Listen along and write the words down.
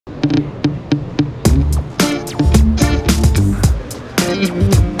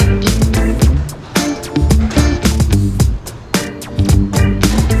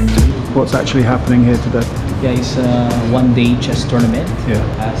what's actually happening here today? Yeah, it's a one-day chess tournament. Yeah.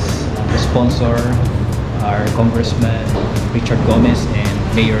 As the sponsor, our Congressman Richard Gomez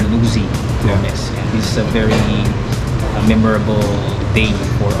and Mayor Lucy Gomez. And this is a very memorable day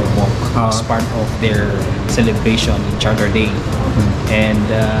for Ormoc as part of their celebration in Charter Day. And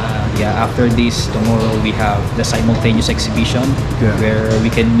yeah, after this, tomorrow we have the simultaneous exhibition where we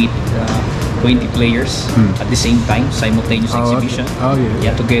can meet 20 players at the same time, simultaneous exhibition. Okay.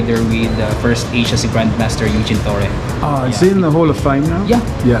 Yeah, together with the first Asia's Grandmaster EUGENE TORRE. Is he in the Hall of Fame now?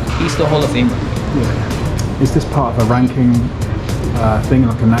 Yeah, he's the Hall of Famer. Yeah. Is this part of a ranking thing,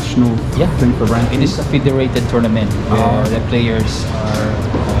 like a national thing for ranking? It is a federated tournament where the players are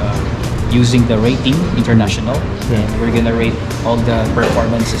using the rating international, and we're gonna rate all the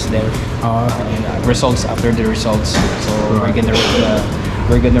performances there and results after the results. So we're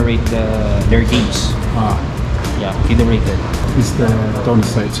gonna rate their games. Yeah, federated. Is there, I don't want to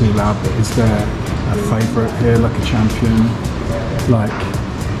say it too loud, but is there a favourite here, like a champion, like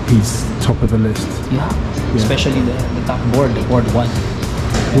he's top of the list? Yeah. Especially the top board, the board 1.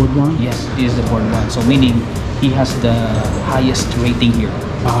 Board 1? Yes, he is the board 1. So meaning he has the highest rating here.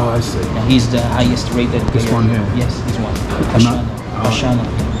 I see. Yeah, he's the highest rated player. This one here? Yes, this one. Casciano. Casciano,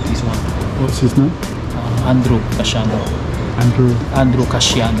 this one. What's his name? Andrew Casciano. Andrew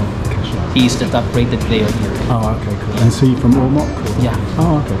Casciano. He is the top rated player here. Okay, cool. And is he from Ormoc? Yeah.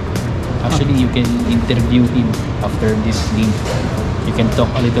 Okay, cool. Actually, you can interview him after this game. You can talk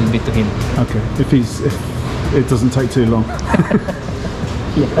a little bit to him. Okay, if it doesn't take too long.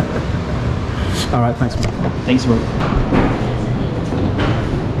 All right, thanks, man. Thanks, bro.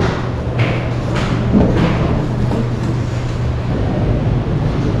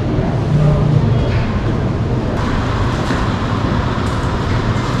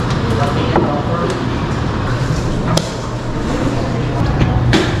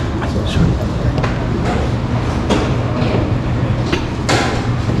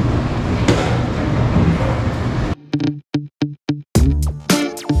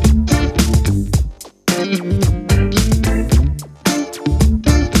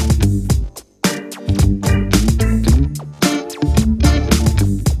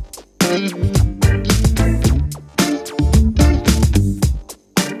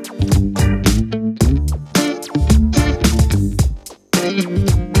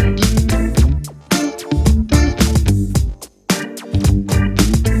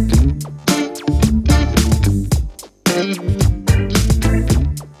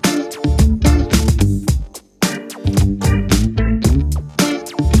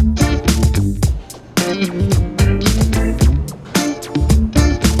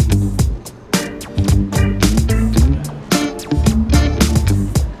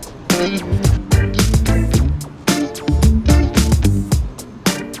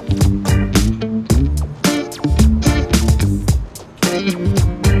 Mm-hmm.